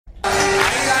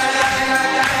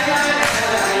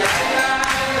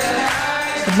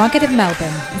Maggid of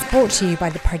Melbourne is brought to you by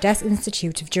the Pardes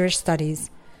Institute of Jewish Studies.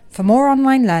 For more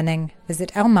online learning,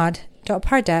 visit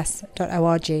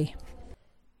elmad.pardes.org.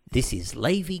 This is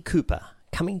Levi Cooper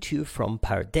coming to you from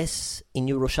Pardes in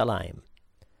Yerushalayim.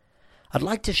 I'd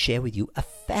like to share with you a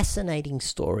fascinating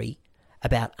story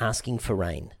about asking for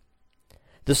rain.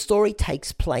 The story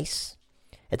takes place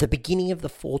at the beginning of the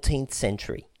 14th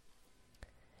century.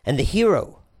 And the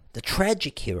hero, the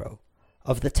tragic hero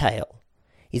of the tale,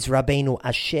 is Rabbeinu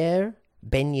Asher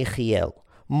ben Yechiel,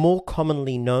 more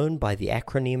commonly known by the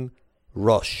acronym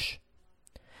Rosh.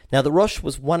 Now, the Rosh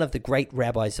was one of the great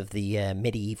rabbis of the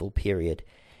medieval period.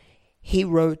 He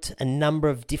wrote a number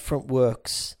of different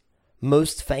works,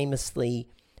 most famously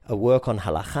a work on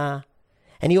halakha,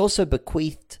 and he also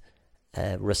bequeathed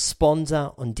a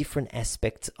responsa on different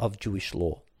aspects of Jewish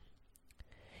law.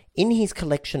 In his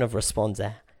collection of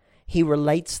responsa, he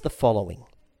relates the following.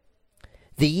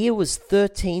 The year was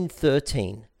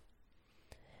 1313,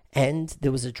 and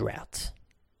there was a drought.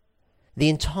 The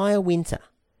entire winter,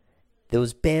 there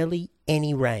was barely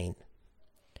any rain.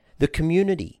 The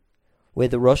community where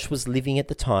the Rosh was living at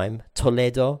the time,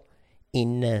 Toledo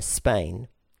in Spain,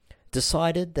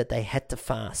 decided that they had to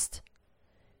fast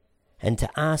and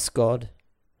to ask God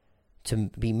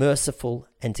to be merciful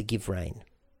and to give rain.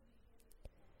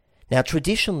 Now,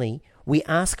 traditionally, we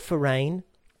ask for rain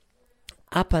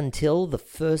up until the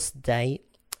first day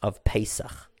of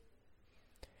Pesach.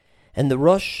 And the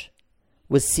Rosh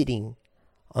was sitting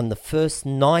on the first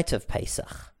night of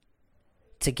Pesach,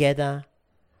 together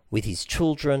with his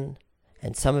children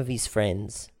and some of his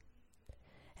friends.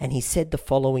 And he said the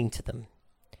following to them.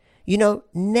 You know,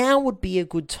 now would be a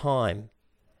good time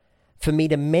for me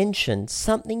to mention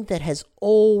something that has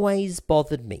always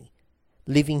bothered me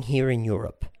living here in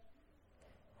Europe.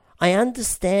 I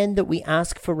understand that we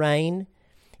ask for rain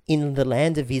in the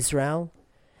land of Israel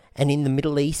and in the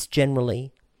Middle East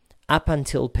generally up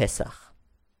until Pesach.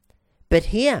 But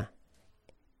here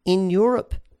in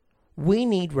Europe, we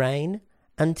need rain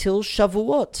until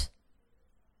Shavuot.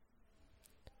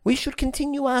 We should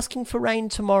continue asking for rain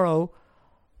tomorrow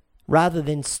rather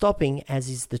than stopping as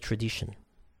is the tradition.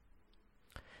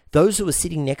 Those who were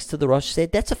sitting next to the Rosh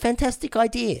said, that's a fantastic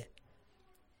idea.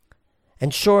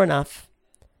 And sure enough,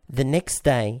 the next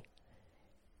day,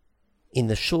 in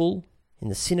the shul, in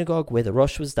the synagogue where the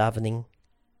Rosh was davening,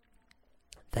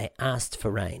 they asked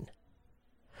for rain.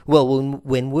 Well,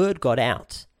 when word got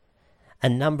out, a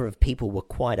number of people were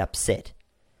quite upset.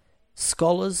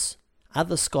 Scholars,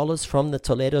 other scholars from the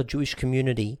Toledo Jewish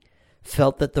community,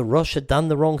 felt that the Rosh had done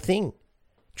the wrong thing.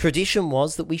 Tradition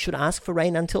was that we should ask for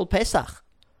rain until Pesach.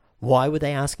 Why were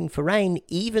they asking for rain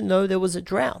even though there was a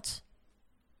drought?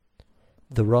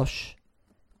 The Rosh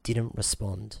didn't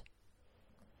respond.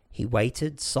 He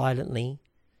waited silently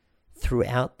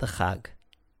throughout the Chag.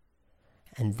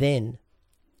 And then,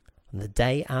 on the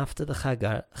day after the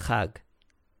Chag,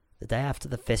 the day after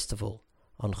the festival,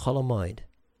 on Chol HaMoed,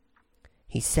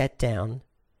 he sat down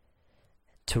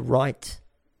to write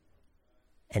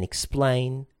and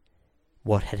explain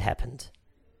what had happened.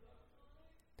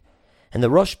 And the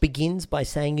Rosh begins by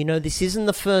saying, you know, this isn't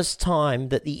the first time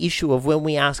that the issue of when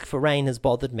we ask for rain has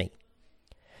bothered me.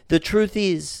 The truth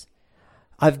is,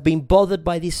 I've been bothered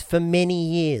by this for many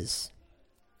years.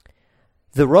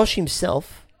 The Rosh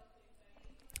himself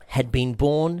had been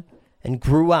born and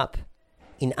grew up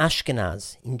in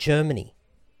Ashkenaz, in Germany.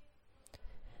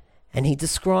 And he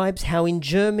describes how in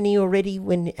Germany already,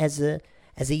 when as a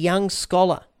young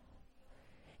scholar,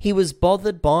 he was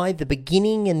bothered by the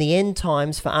beginning and the end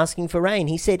times for asking for rain.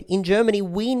 He said, in Germany,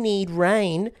 we need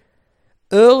rain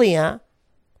earlier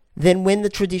than when the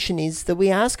tradition is that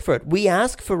we ask for it. We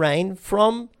ask for rain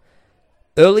from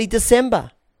early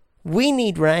December. We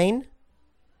need rain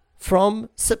from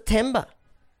September.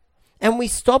 And we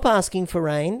stop asking for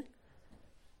rain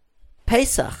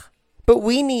Pesach. But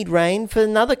we need rain for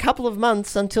another couple of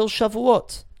months until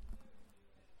Shavuot.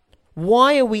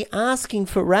 Why are we asking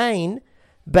for rain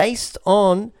based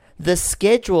on the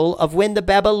schedule of when the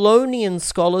Babylonian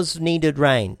scholars needed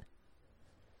rain?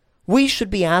 We should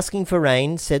be asking for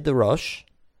rain, said the Rosh,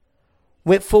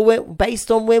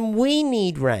 based on when we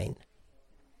need rain.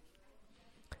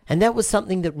 And that was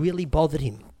something that really bothered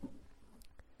him.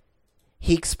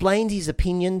 He explained his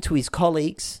opinion to his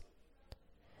colleagues,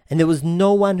 and there was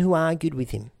no one who argued with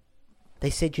him.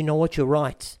 They said, you know what, you're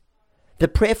right. The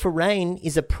prayer for rain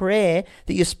is a prayer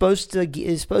that you're supposed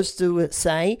to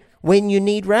say when you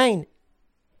need rain.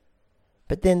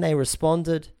 But then they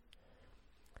responded,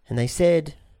 and they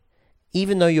said,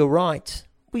 even though you're right,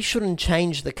 we shouldn't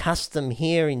change the custom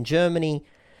here in Germany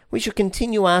We should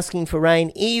continue asking for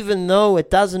rain even though it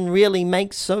doesn't really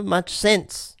make so much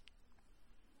sense.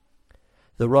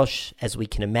 The Rosh, as we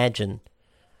can imagine,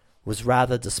 was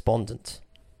rather despondent.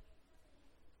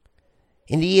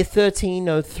 In the year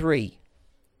 1303,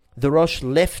 the Rosh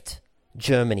left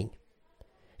Germany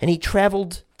and he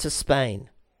travelled to Spain.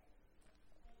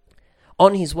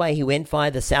 On his way, he went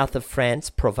via the south of France,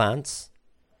 Provence,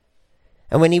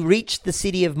 and when he reached the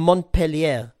city of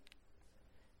Montpellier,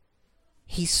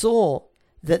 he saw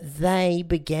that they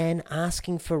began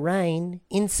asking for rain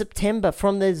in September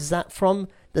from the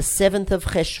 7th of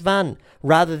Cheshvan,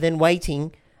 rather than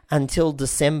waiting until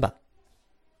December.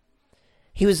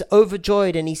 He was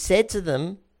overjoyed and he said to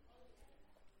them,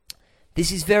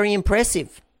 "This is very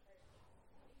impressive.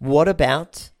 What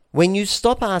about when you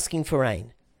stop asking for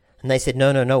rain?" And they said,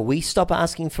 No, we stop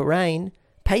asking for rain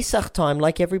Pesach time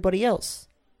like everybody else.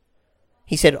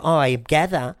 He said, I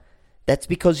gather that's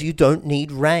because you don't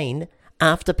need rain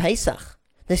after Pesach.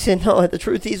 They said, no, the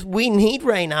truth is we need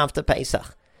rain after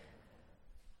Pesach.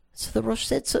 So the Rosh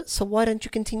said, so why don't you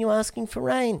continue asking for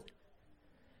rain?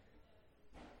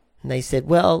 And they said,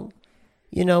 well,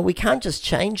 we can't just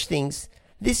change things.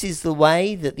 This is the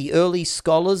way that the early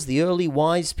scholars, the early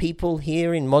wise people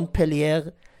here in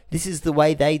Montpellier, this is the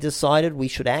way they decided we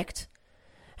should act.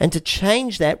 And to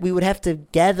change that, we would have to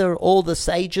gather all the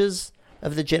sages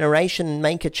of the generation and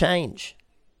make a change.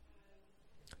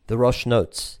 The Rosh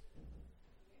notes,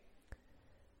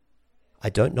 I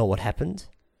don't know what happened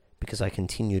because I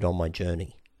continued on my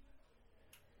journey.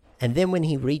 And then when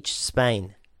he reached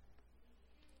Spain,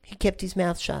 he kept his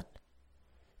mouth shut.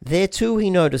 There too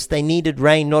he noticed they needed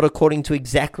rain, not according to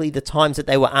exactly the times that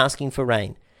they were asking for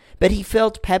rain. But he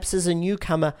felt perhaps as a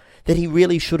newcomer that he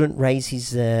really shouldn't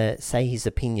say his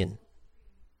opinion.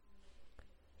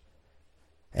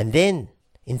 And then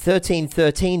in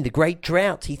 1313, the great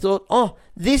drought, he thought,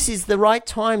 this is the right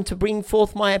time to bring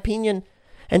forth my opinion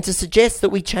and to suggest that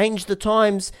we change the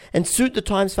times and suit the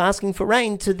times for asking for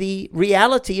rain to the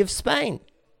reality of Spain.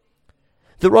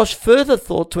 The Rosh further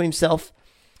thought to himself,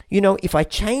 if I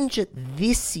change it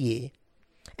this year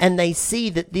and they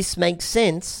see that this makes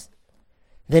sense,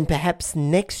 then perhaps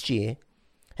next year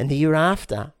and the year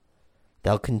after,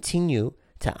 they'll continue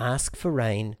to ask for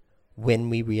rain when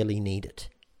we really need it.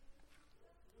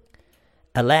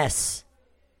 Alas,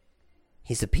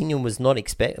 his opinion was not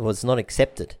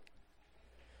accepted.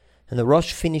 And the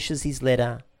Rosh finishes his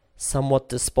letter somewhat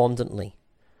despondently,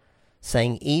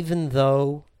 saying, even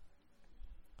though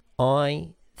I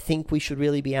think we should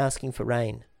really be asking for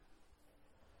rain,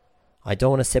 I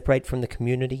don't want to separate from the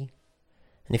community.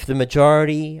 And if the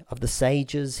majority of the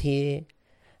sages here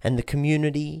and the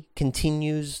community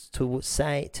continues to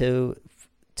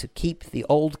keep the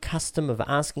old custom of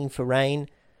asking for rain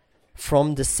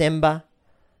from December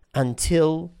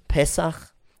until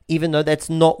Pesach, even though that's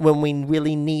not when we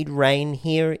really need rain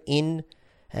here in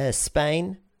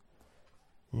Spain,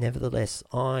 nevertheless,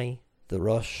 I, the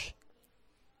Rosh,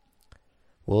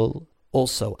 will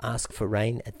also ask for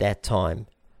rain at that time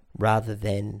rather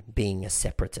than being a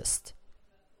separatist.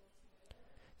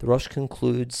 The Rosh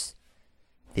concludes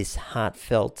this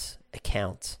heartfelt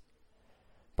account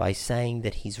by saying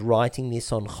that he's writing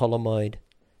this on Chol HaMoed,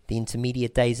 the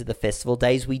intermediate days of the festival,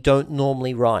 days we don't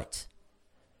normally write.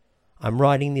 I'm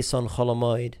writing this on Chol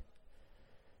HaMoed,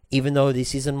 even though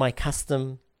this isn't my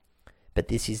custom, but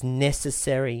this is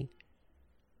necessary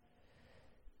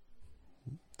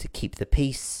to keep the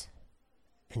peace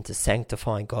and to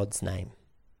sanctify God's name.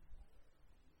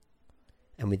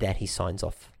 And with that, he signs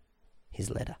off his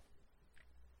letter.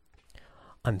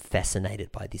 I'm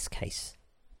fascinated by this case.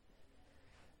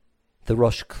 The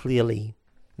Rosh clearly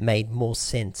made more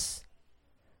sense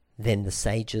than the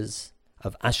sages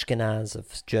of Ashkenaz,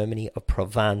 of Germany, of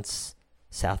Provence,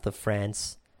 south of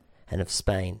France, and of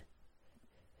Spain.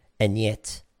 And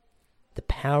yet, the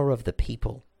power of the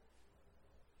people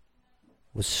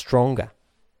was stronger,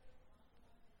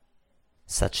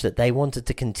 such that they wanted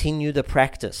to continue the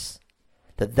practice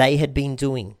that they had been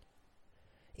doing,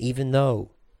 even though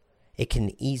it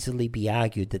can easily be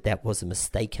argued that that was a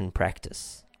mistaken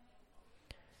practice.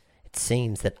 It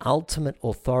seems that ultimate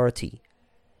authority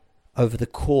over the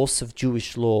course of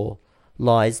Jewish law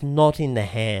lies not in the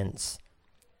hands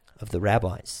of the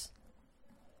rabbis,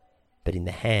 but in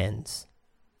the hands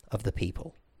of the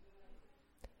people.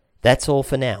 That's all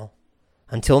for now.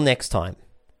 Until next time,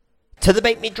 to the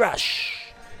Beit Midrash!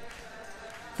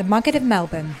 The Maggid of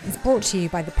Melbourne is brought to you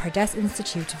by the Pardes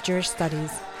Institute of Jewish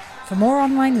Studies. For more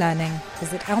online learning,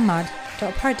 visit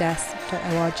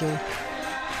elmad.pardes.org.